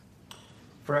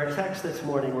For our text this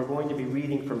morning, we're going to be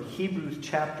reading from Hebrews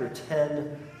chapter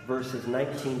 10, verses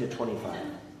 19 to 25.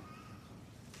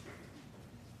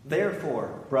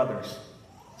 Therefore, brothers,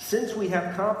 since we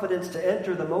have confidence to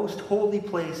enter the most holy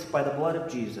place by the blood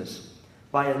of Jesus,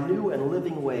 by a new and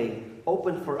living way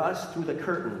opened for us through the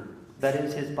curtain, that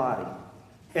is his body,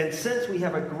 and since we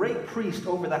have a great priest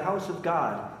over the house of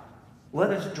God,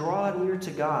 let us draw near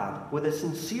to God with a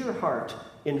sincere heart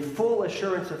in full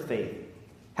assurance of faith,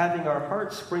 having our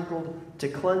hearts sprinkled to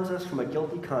cleanse us from a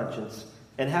guilty conscience,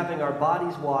 and having our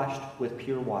bodies washed with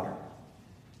pure water.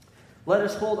 Let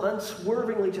us hold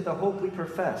unswervingly to the hope we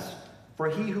profess, for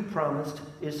he who promised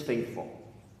is faithful.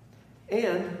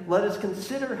 And let us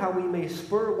consider how we may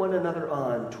spur one another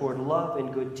on toward love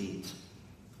and good deeds.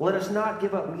 Let us not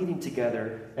give up meeting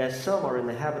together, as some are in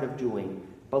the habit of doing,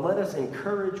 but let us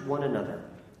encourage one another,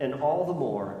 and all the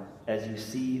more as you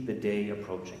see the day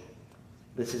approaching.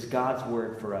 This is God's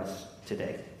word for us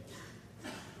today.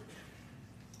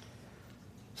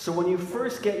 So when you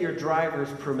first get your driver's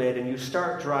permit and you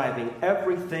start driving,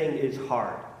 everything is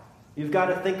hard. You've got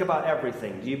to think about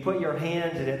everything. Do you put your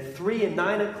hands in at 3 and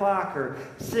 9 o'clock or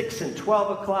 6 and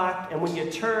 12 o'clock? And when you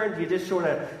turn, do you just sort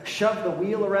of shove the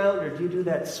wheel around, or do you do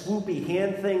that swoopy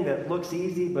hand thing that looks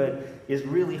easy but is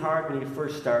really hard when you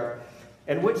first start?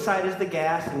 And which side is the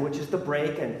gas and which is the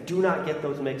brake? And do not get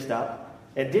those mixed up.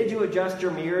 And did you adjust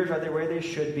your mirrors? Are they where they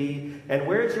should be? And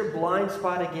where's your blind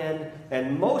spot again?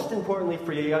 And most importantly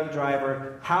for your young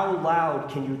driver, how loud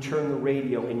can you turn the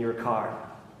radio in your car?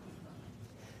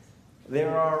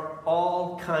 There are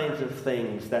all kinds of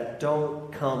things that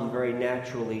don't come very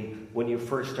naturally when you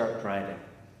first start driving.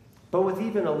 But with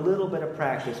even a little bit of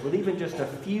practice, with even just a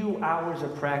few hours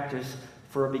of practice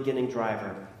for a beginning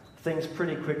driver, things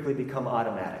pretty quickly become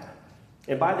automatic.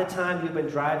 And by the time you've been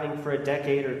driving for a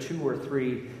decade or 2 or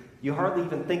 3, you hardly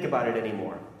even think about it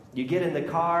anymore. You get in the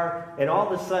car, and all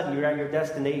of a sudden you're at your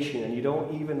destination, and you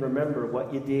don't even remember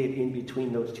what you did in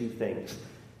between those two things.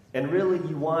 And really,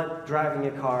 you want driving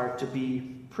a car to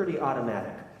be pretty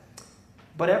automatic.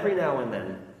 But every now and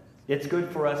then, it's good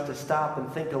for us to stop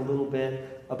and think a little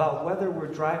bit about whether we're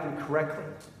driving correctly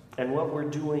and what we're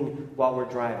doing while we're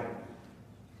driving.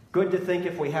 Good to think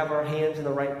if we have our hands in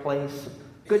the right place.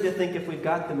 Good to think if we've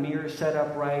got the mirrors set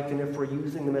up right and if we're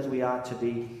using them as we ought to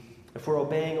be. If we're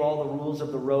obeying all the rules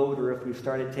of the road, or if we've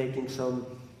started taking some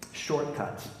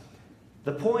shortcuts.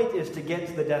 The point is to get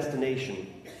to the destination.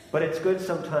 But it's good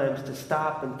sometimes to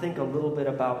stop and think a little bit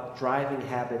about driving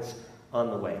habits on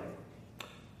the way.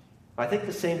 I think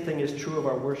the same thing is true of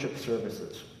our worship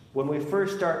services. When we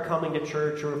first start coming to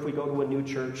church, or if we go to a new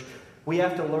church, we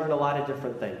have to learn a lot of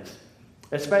different things.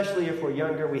 Especially if we're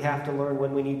younger, we have to learn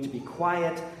when we need to be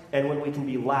quiet and when we can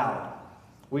be loud.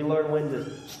 We learn when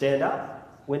to stand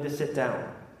up, when to sit down.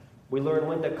 We learn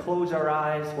when to close our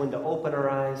eyes, when to open our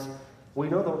eyes. We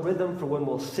know the rhythm for when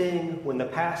we'll sing, when the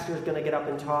pastor is going to get up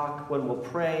and talk, when we'll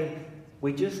pray.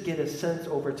 We just get a sense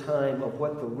over time of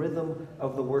what the rhythm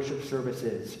of the worship service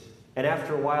is. And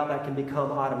after a while, that can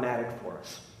become automatic for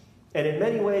us. And in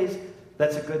many ways,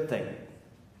 that's a good thing.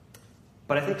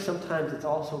 But I think sometimes it's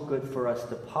also good for us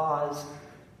to pause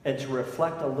and to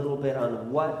reflect a little bit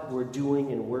on what we're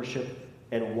doing in worship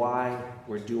and why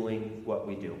we're doing what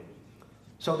we do.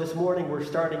 So this morning we're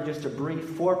starting just a brief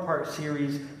 4-part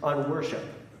series on worship,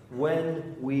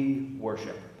 when we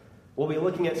worship. We'll be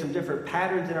looking at some different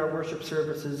patterns in our worship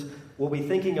services. We'll be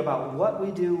thinking about what we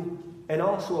do and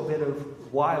also a bit of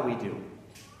why we do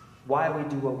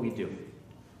what we do.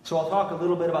 So I'll talk a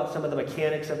little bit about some of the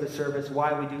mechanics of the service,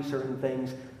 why we do certain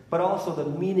things, but also the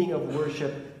meaning of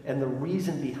worship and the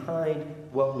reason behind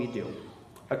what we do.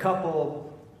 A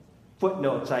couple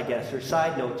footnotes, I guess, or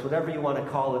side notes, whatever you want to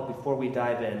call it before we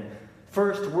dive in.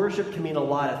 First, worship can mean a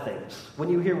lot of things. When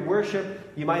you hear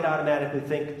worship, you might automatically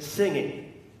think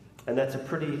singing, and that's a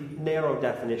pretty narrow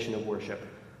definition of worship.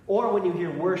 Or when you hear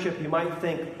worship, you might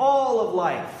think all of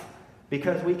life,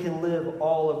 because we can live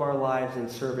all of our lives in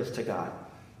service to God.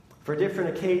 For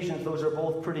different occasions, those are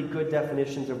both pretty good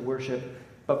definitions of worship.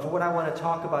 But for what I want to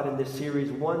talk about in this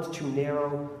series, one's too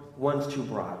narrow, one's too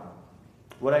broad.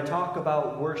 When I talk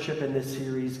about worship in this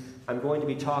series, I'm going to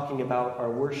be talking about our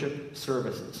worship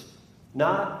services.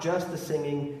 Not just the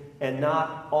singing and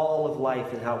not all of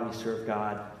life and how we serve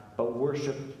God, but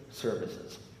worship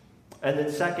services. And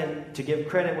then second, to give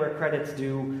credit where credit's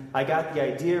due, I got the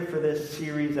idea for this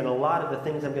series and a lot of the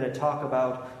things I'm going to talk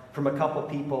about from a couple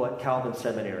people at Calvin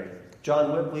Seminary.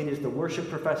 John Whiplead is the worship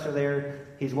professor there.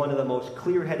 He's one of the most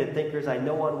clear-headed thinkers I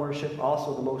know on worship,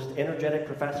 also the most energetic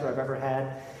professor I've ever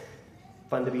had.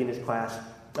 Fun to be in his class.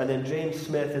 And then James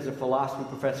Smith is a philosophy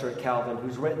professor at Calvin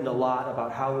who's written a lot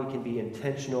about how we can be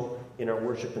intentional in our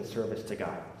worship and service to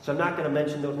God. So I'm not going to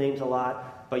mention those names a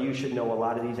lot, but you should know a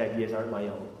lot of these ideas aren't my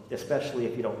own, especially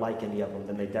if you don't like any of them,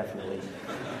 then they definitely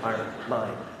aren't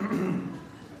mine.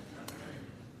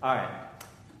 All right.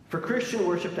 For Christian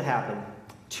worship to happen,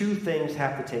 two things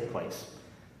have to take place.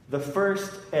 The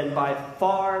first, and by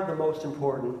far the most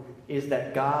important, is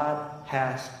that God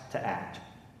has to act.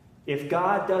 If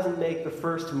God doesn't make the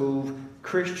first move,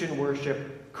 Christian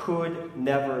worship could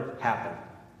never happen.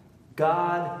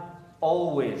 God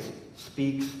always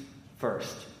speaks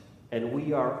first, and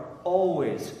we are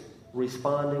always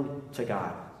responding to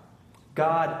God.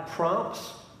 God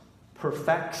prompts,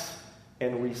 perfects,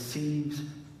 and receives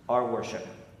our worship.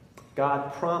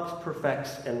 God prompts,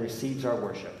 perfects, and receives our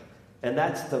worship. And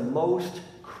that's the most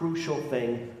crucial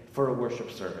thing for a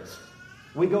worship service.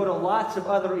 We go to lots of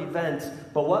other events,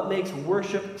 but what makes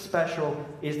worship special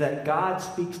is that God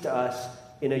speaks to us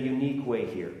in a unique way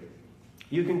here.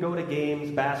 You can go to games,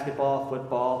 basketball,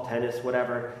 football, tennis,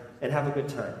 whatever, and have a good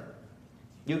time.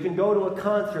 You can go to a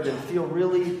concert and feel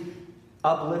really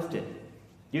uplifted.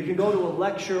 You can go to a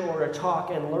lecture or a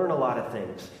talk and learn a lot of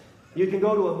things. You can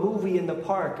go to a movie in the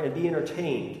park and be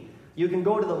entertained. You can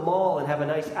go to the mall and have a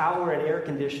nice hour in air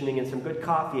conditioning and some good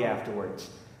coffee afterwards.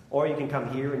 Or you can come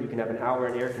here and you can have an hour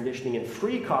in air conditioning and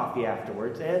free coffee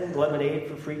afterwards, and lemonade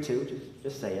for free too,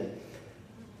 just saying.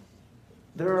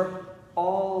 There are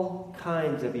all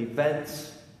kinds of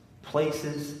events,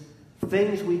 places,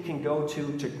 things we can go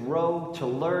to grow, to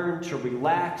learn, to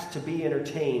relax, to be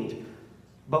entertained.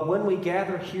 But when we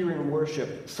gather here in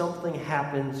worship, something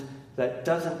happens that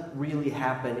doesn't really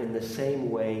happen in the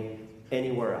same way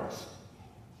anywhere else.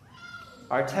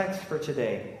 Our text for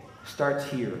today starts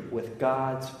here with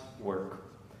God's work.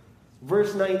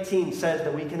 Verse 19 says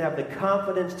that we can have the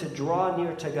confidence to draw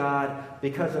near to God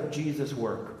because of Jesus'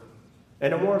 work.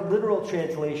 And a more literal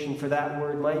translation for that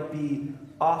word might be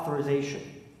authorization.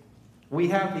 We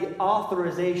have the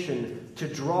authorization to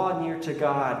draw near to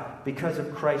God because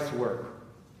of Christ's work.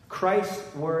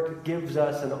 Christ's work gives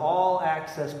us an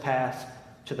all-access pass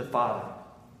to the Father.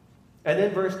 And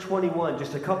then verse 21,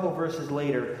 just a couple verses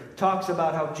later, talks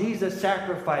about how Jesus'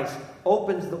 sacrifice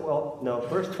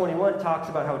verse 21 talks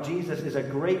about how Jesus is a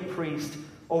great priest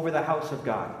over the house of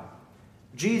God.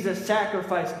 Jesus'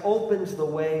 sacrifice opens the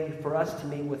way for us to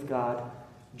meet with God.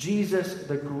 Jesus,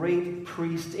 the great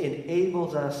priest,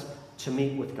 enables us to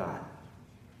meet with God.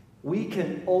 We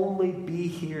can only be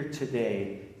here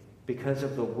today because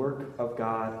of the work of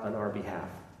God on our behalf.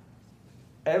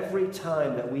 Every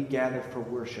time that we gather for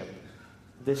worship,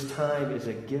 this time is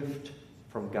a gift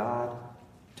from God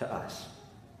to us.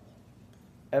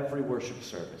 Every worship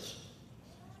service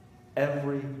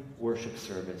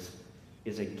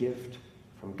is a gift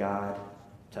from God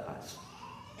to us.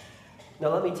 Now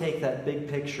let me take that big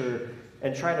picture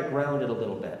and try to ground it a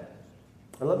little bit.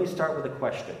 And let me start with a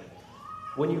question.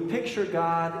 When you picture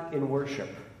God in worship,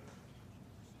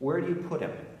 where do you put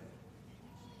him?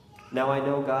 Now, I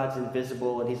know God's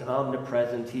invisible and he's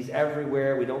omnipresent. He's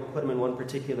everywhere. We don't put him in one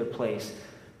particular place.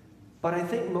 But I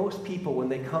think most people, when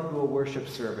they come to a worship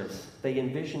service, they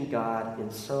envision God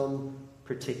in some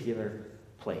particular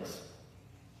place.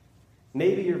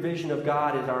 Maybe your vision of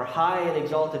God is our high and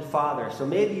exalted Father. So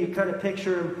maybe you kind of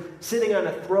picture him sitting on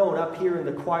a throne up here in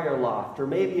the choir loft. Or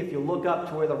maybe if you look up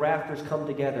to where the rafters come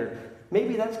together,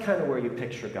 maybe that's kind of where you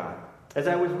picture God. As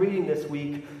I was reading this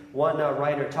week, one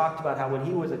writer talked about how when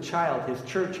he was a child, his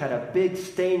church had a big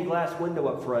stained glass window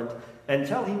up front.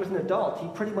 Until he was an adult, he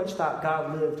pretty much thought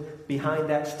God lived behind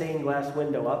that stained glass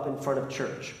window up in front of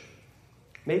church.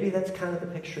 Maybe that's kind of the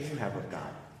picture you have of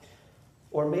God.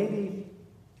 Or maybe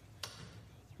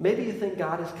you think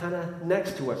God is kind of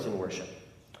next to us in worship.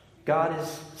 God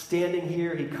is standing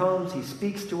here, he comes, he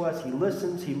speaks to us, he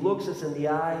listens, he looks us in the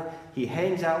eye, he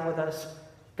hangs out with us.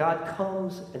 God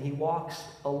comes and he walks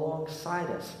alongside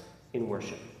us in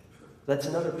worship. That's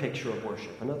another picture of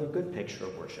worship, another good picture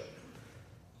of worship.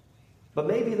 But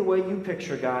maybe the way you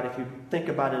picture God, if you think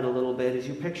about it a little bit, is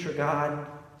you picture God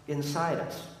inside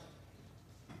us.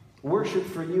 Worship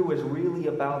for you is really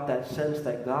about that sense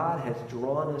that God has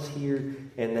drawn us here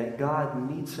and that God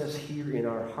meets us here in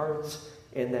our hearts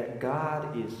and that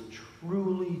God is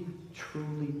truly,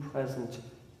 truly present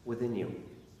within you.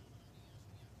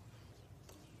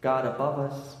 God above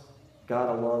us,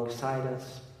 God alongside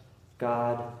us,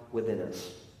 God within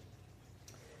us.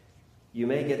 You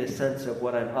may get a sense of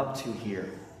what I'm up to here.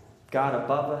 God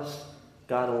above us,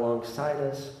 God alongside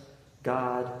us,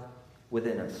 God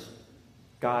within us.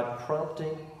 God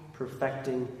prompting,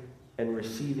 perfecting, and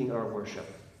receiving our worship.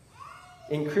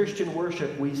 In Christian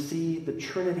worship, we see the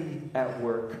Trinity at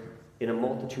work in a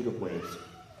multitude of ways.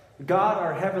 God,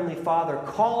 our Heavenly Father,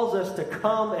 calls us to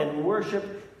come and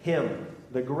worship Him,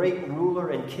 the great ruler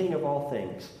and King of all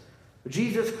things.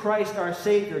 Jesus Christ, our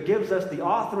Savior, gives us the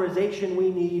authorization we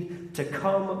need to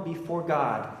come before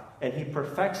God, and He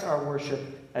perfects our worship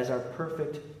as our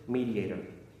perfect mediator.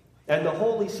 And the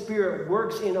Holy Spirit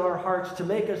works in our hearts to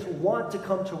make us want to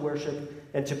come to worship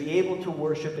and to be able to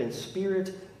worship in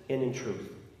spirit and in truth.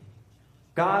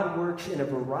 God works in a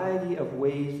variety of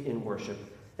ways in worship,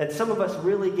 and some of us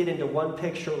really get into one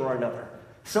picture or another.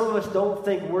 Some of us don't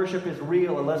think worship is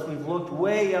real unless we've looked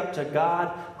way up to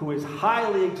God, who is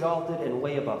highly exalted and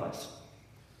way above us.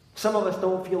 Some of us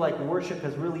don't feel like worship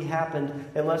has really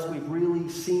happened unless we've really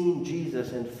seen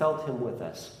Jesus and felt Him with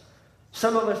us.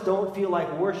 Some of us don't feel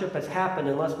like worship has happened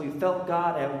unless we felt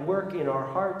God at work in our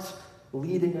hearts,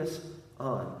 leading us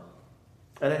on.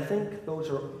 And I think those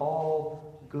are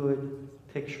all good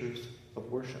pictures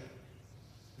of worship.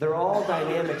 They're all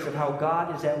dynamics of how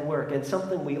God is at work, and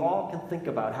something we all can think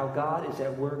about, how God is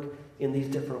at work in these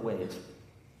different ways.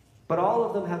 But all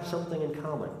of them have something in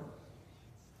common.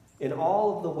 In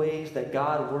all of the ways that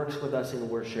God works with us in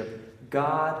worship,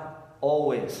 God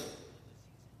always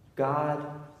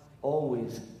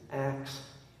acts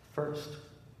first.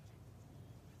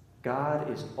 God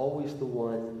is always the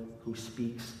one who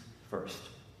speaks first.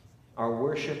 Our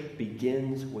worship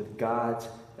begins with God's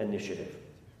initiative.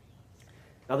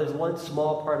 Now, there's one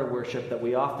small part of worship that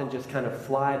we often just kind of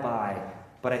fly by,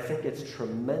 but I think it's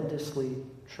tremendously,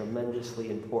 tremendously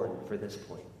important for this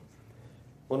point.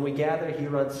 When we gather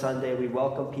here on Sunday, we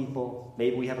welcome people.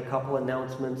 Maybe we have a couple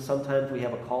announcements. Sometimes we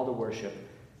have a call to worship.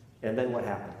 And then what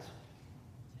happens?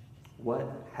 What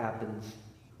happens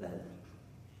then?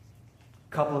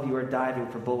 A couple of you are diving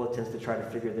for bulletins to try to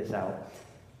figure this out.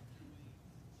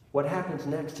 What happens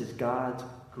next is God's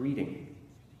greeting.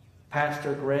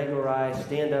 Pastor Greg or I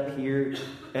stand up here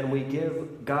and we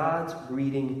give God's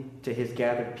greeting to His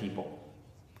gathered people.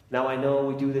 Now, I know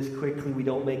we do this quickly. We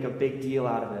don't make a big deal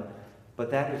out of it.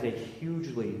 But that is a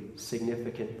hugely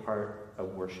significant part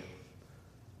of worship.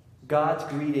 God's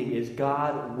greeting is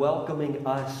God welcoming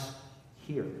us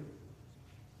here.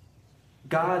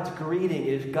 God's greeting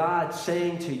is God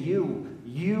saying to you,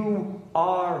 you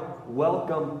are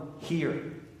welcome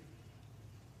here.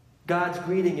 God's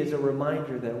greeting is a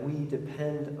reminder that we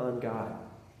depend on God,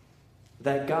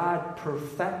 that God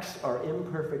perfects our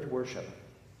imperfect worship,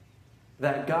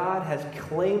 that God has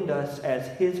claimed us as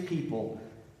His people,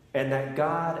 and that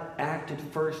God acted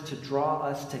first to draw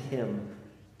us to Him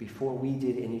before we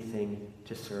did anything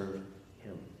to serve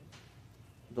Him.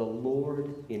 The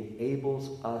Lord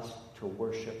enables us to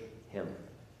worship Him.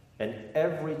 And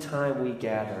every time we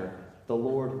gather, the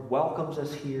Lord welcomes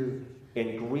us here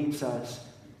and greets us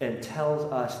and tells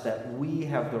us that we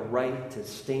have the right to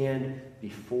stand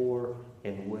before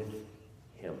and with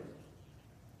Him.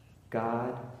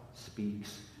 God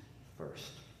speaks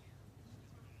first.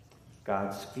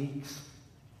 God speaks,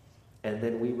 and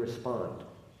then we respond.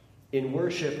 In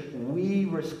worship, we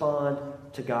respond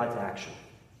to God's action.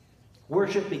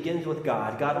 Worship begins with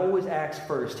God. God always acts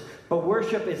first. But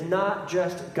worship is not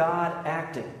just God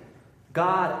acting.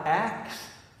 God acts,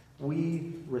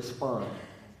 we respond.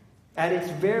 At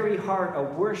its very heart, a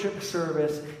worship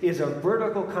service is a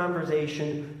vertical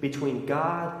conversation between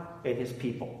God and His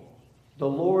people. The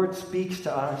Lord speaks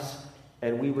to us,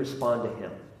 and we respond to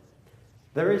Him.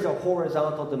 There is a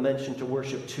horizontal dimension to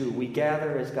worship too. We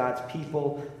gather as God's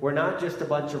people. We're not just a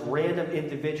bunch of random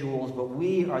individuals, but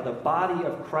we are the body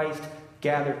of Christ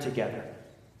gathered together.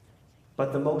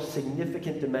 But the most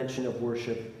significant dimension of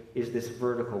worship is this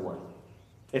vertical one.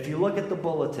 If you look at the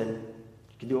bulletin,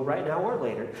 you can do it right now or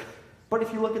later, but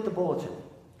if you look at the bulletin,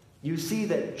 you see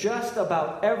that just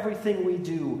about everything we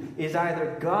do is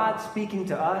either God speaking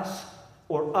to us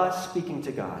or us speaking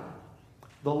to God.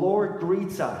 The Lord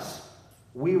greets us.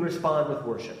 We respond with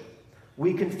worship.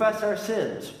 We confess our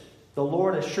sins. The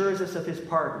Lord assures us of His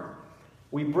pardon.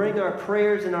 We bring our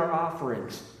prayers and our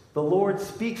offerings. The Lord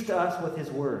speaks to us with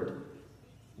His word.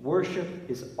 Worship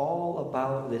is all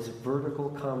about this vertical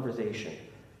conversation.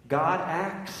 God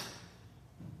acts,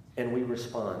 and we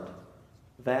respond.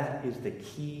 That is the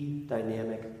key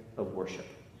dynamic of worship.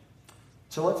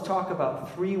 So let's talk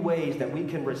about 3 ways that we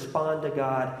can respond to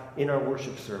God in our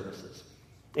worship services.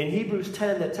 In Hebrews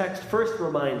 10, the text first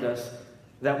reminds us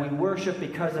that we worship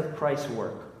because of Christ's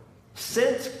work.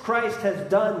 Since Christ has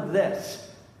done this,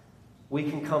 we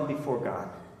can come before God.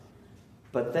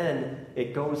 But then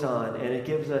it goes on and it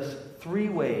gives us 3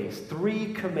 ways,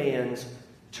 3 commands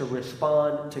to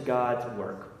respond to God's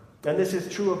work. And this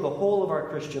is true of the whole of our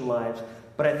Christian lives,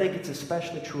 but I think it's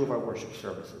especially true of our worship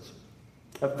services.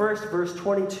 At first, verse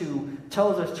 22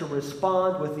 tells us to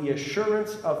respond with the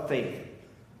assurance of faith.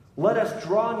 Let us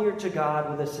draw near to God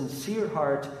with a sincere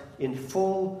heart in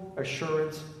full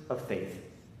assurance of faith.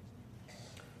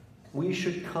 We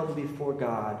should come before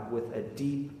God with a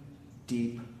deep,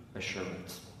 deep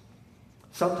assurance.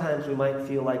 Sometimes we might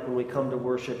feel like when we come to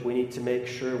worship, we need to make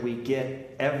sure we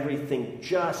get everything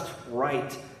just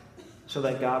right so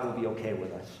that God will be okay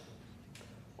with us.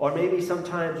 Or maybe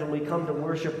sometimes when we come to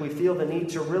worship, we feel the need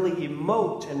to really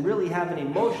emote and really have an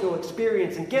emotional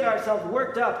experience and get ourselves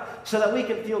worked up so that we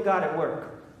can feel God at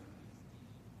work.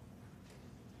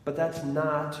 But that's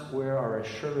not where our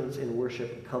assurance in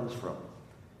worship comes from.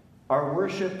 Our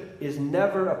worship is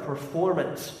never a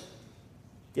performance.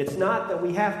 It's not that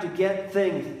we have to get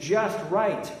things just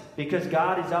right because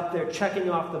God is up there checking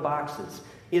off the boxes.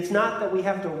 It's not that we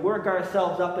have to work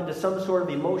ourselves up into some sort of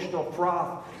emotional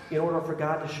froth in order for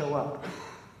God to show up.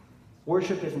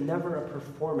 Worship is never a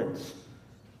performance.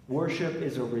 Worship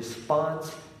is a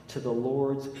response to the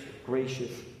Lord's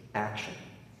gracious action.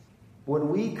 When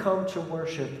we come to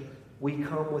worship, we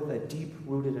come with a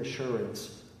deep-rooted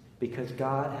assurance because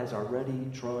God has already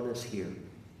drawn us here,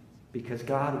 because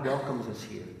God welcomes us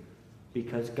here,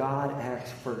 because God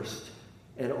acts first,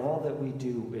 and all that we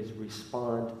do is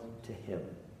respond to Him.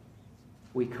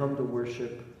 We come to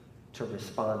worship to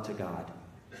respond to God,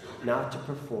 not to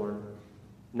perform,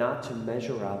 not to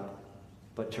measure up,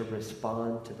 but to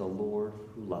respond to the Lord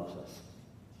who loves us.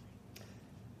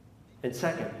 And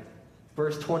second,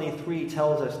 verse 23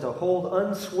 tells us to hold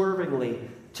unswervingly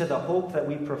to the hope that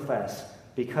we profess,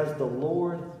 because the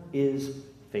Lord is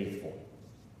faithful.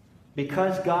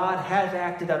 Because God has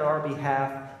acted on our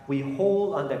behalf, we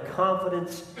hold on to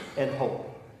confidence and hope.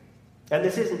 And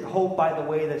this isn't hope, by the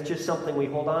way, that's just something we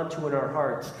hold on to in our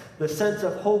hearts. The sense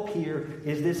of hope here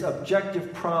is this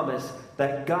objective promise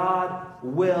that God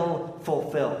will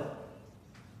fulfill.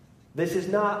 This is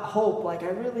not hope like I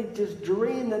really just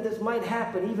dream that this might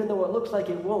happen, even though it looks like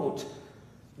it won't.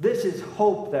 This is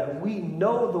hope that we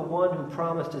know the one who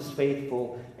promised is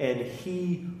faithful, and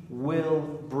He will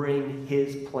bring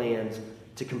His plans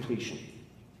to completion.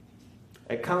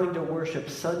 And coming to worship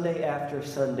Sunday after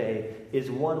Sunday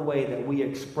is one way that we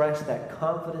express that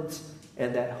confidence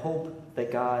and that hope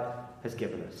that God has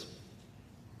given us.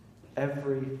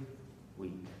 Every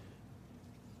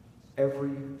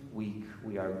week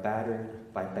we are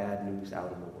battered by bad news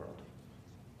out in the world.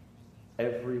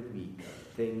 Every week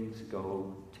things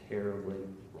go terribly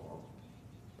wrong.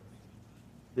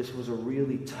 This was a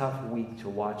really tough week to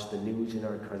watch the news in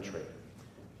our country.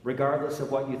 Regardless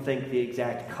of what you think the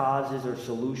exact causes or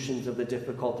solutions of the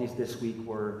difficulties this week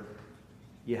were,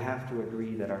 you have to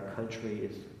agree that our country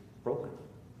is broken.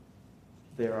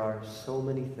 There are so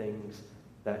many things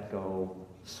that go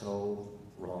so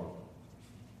wrong.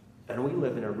 And we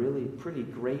live in a really pretty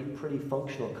great, pretty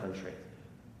functional country.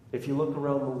 If you look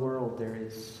around the world, there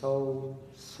is so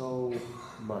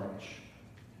much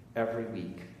every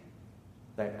week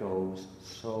that goes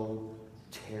so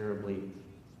terribly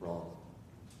wrong.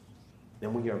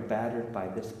 And we are battered by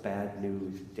this bad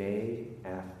news day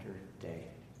after day.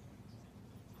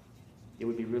 It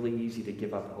would be really easy to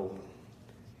give up hope.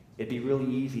 It'd be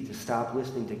really easy to stop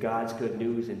listening to God's good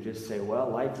news and just say, well,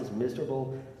 life is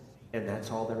miserable, and that's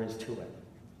all there is to it.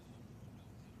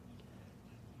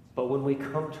 But when we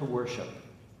come to worship,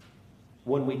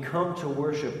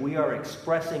 we are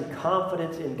expressing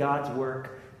confidence in God's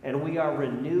work, and we are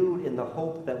renewed in the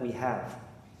hope that we have.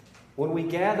 When we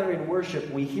gather in worship,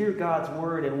 we hear God's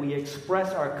word and we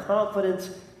express our confidence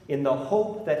in the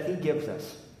hope that He gives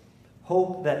us.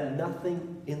 Hope that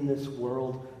nothing in this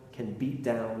world can beat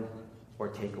down or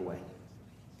take away.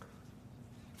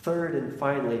 Third and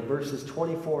finally, verses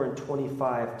 24 and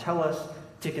 25 tell us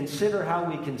to consider how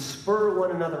we can spur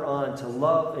one another on to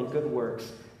love and good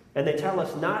works. And they tell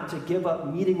us not to give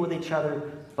up meeting with each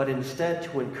other, but instead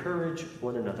to encourage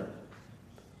one another.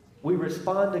 We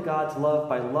respond to God's love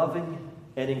by loving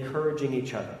and encouraging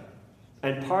each other.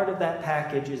 And part of that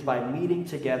package is by meeting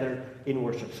together in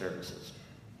worship services.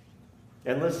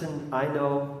 And listen, I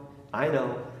know,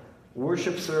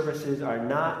 worship services are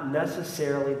not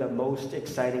necessarily the most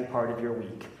exciting part of your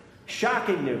week.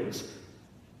 Shocking news,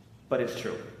 but it's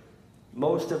true.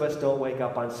 Most of us don't wake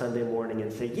up on Sunday morning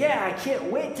and say, yeah, I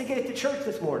can't wait to get to church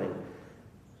this morning.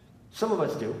 Some of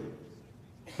us do.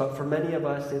 But for many of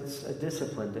us, it's a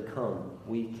discipline to come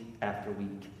week after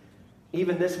week.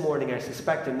 Even this morning, I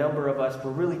suspect a number of us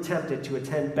were really tempted to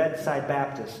attend Bedside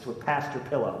Baptist with Pastor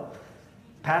Pillow.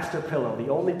 Pastor Pillow, the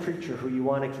only preacher who you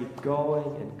want to keep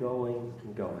going and going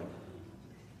and going.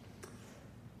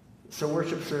 So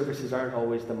worship services aren't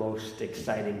always the most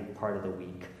exciting part of the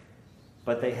week,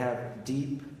 but they have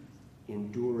deep,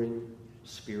 enduring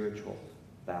spiritual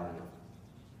value.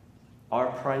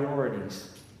 Our priorities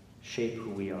shape who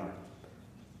we are.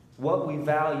 What we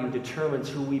value determines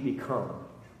who we become.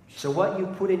 So what you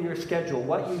put in your schedule,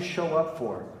 what you show up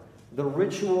for, the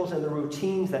rituals and the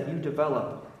routines that you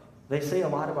develop, they say a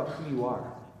lot about who you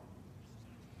are.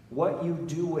 What you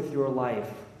do with your life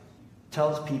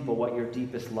tells people what your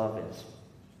deepest love is.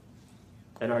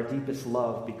 And our deepest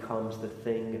love becomes the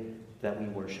thing that we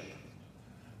worship.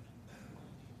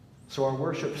 So our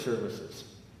worship services,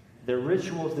 they're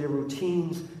rituals, they're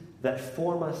routines that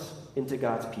form us into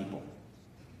God's people.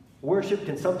 Worship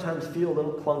can sometimes feel a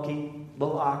little clunky, a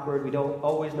little awkward. We don't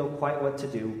always know quite what to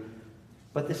do.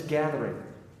 But this gathering,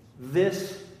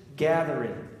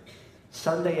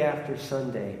 Sunday after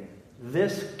Sunday,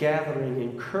 this gathering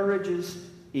encourages,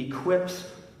 equips,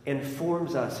 and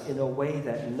forms us in a way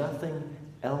that nothing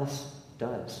else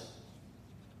does.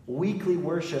 Weekly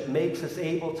worship makes us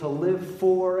able to live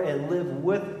for and live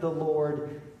with the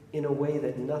Lord in a way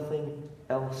that nothing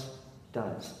else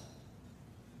does.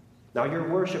 Now, your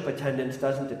worship attendance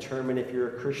doesn't determine if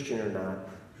you're a Christian or not,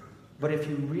 but if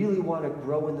you really want to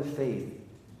grow in the faith,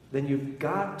 then you've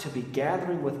got to be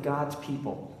gathering with God's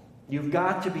people. You've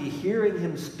got to be hearing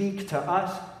Him speak to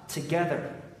us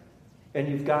together. And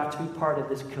you've got to be part of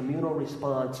this communal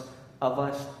response of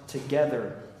us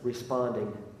together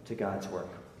responding to God's work.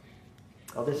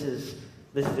 Now, this is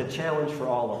a challenge for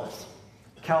all of us.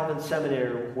 Calvin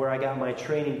Seminary, where I got my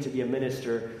training to be a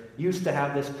minister, used to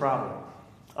have this problem.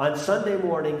 On Sunday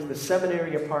mornings, the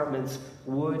seminary apartments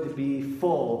would be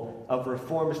full of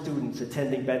Reformed students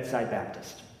attending Bedside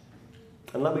Baptist.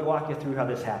 And let me walk you through how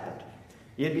this happened.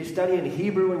 You'd be studying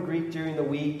Hebrew and Greek during the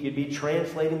week. You'd be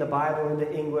translating the Bible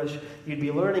into English. You'd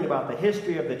be learning about the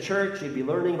history of the church. You'd be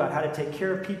learning about how to take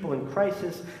care of people in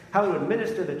crisis, how to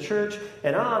administer the church,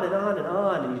 and on and on and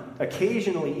on. And you'd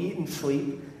occasionally eat and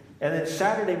sleep. And then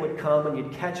Saturday would come and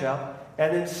you'd catch up.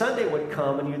 And then Sunday would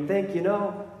come and you'd think,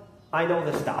 I know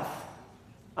the stuff.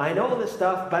 I know the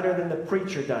stuff better than the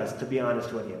preacher does, to be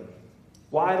honest with you.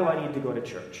 Why do I need to go to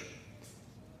church?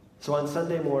 So on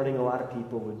Sunday morning, a lot of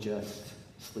people would just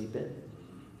sleep in.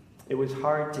 It was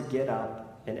hard to get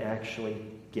up and actually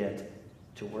get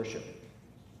to worship.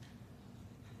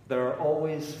 There are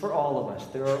always, for all of us,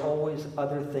 there are always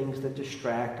other things that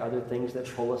distract, other things that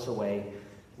pull us away.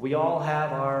 We all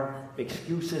have our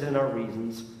excuses and our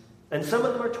reasons, and some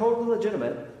of them are totally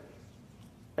legitimate,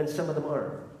 and some of them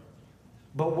aren't.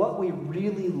 But what we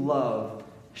really love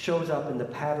shows up in the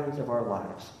patterns of our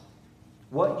lives.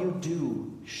 What you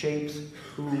do shapes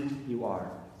who you are.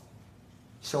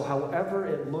 So however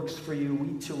it looks for you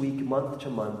week to week, month to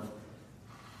month,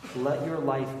 let your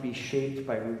life be shaped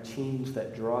by routines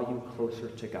that draw you closer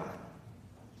to God.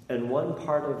 And one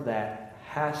part of that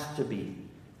has to be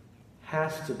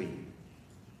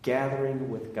gathering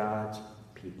with God's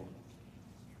people.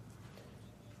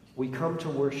 We come to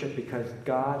worship because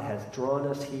God has drawn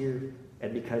us here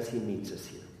and because He meets us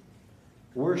here.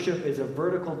 Worship is a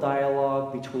vertical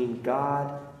dialogue between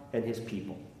God and His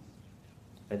people.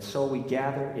 And so we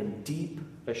gather in deep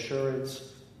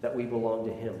assurance that we belong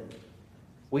to Him.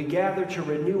 We gather to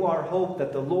renew our hope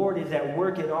that the Lord is at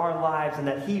work in our lives and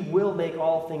that He will make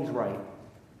all things right.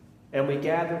 And we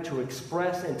gather to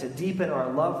express and to deepen our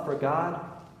love for God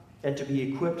and to be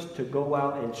equipped to go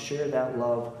out and share that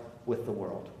love with the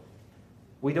world.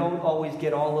 We don't always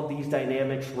get all of these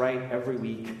dynamics right every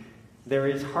week. There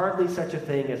is hardly such a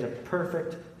thing as a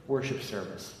perfect worship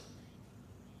service.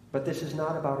 But this is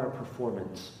not about our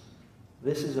performance.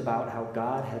 This is about how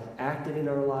God has acted in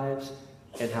our lives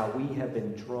and how we have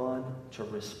been drawn to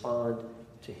respond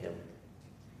to Him.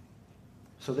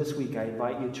 So this week, I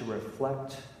invite you to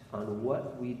reflect on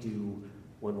what we do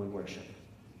when we worship.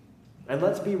 And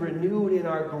let's be renewed in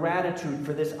our gratitude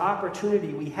for this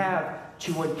opportunity we have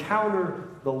to encounter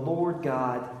the Lord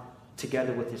God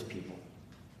together with His people.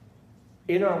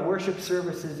 In our worship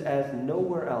services, as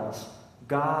nowhere else,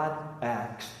 God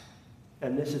acts.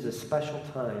 And this is a special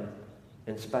time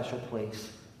and special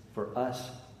place for us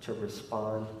to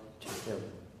respond to Him.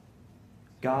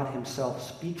 God Himself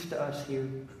speaks to us here.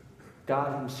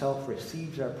 God Himself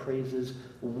receives our praises,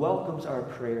 welcomes our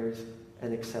prayers,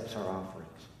 and accepts our offerings.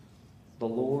 The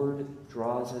Lord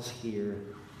draws us here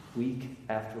week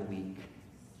after week,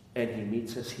 and He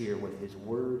meets us here with His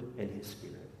Word and His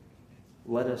Spirit.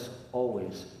 Let us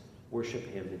always worship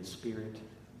Him in spirit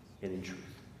and in truth.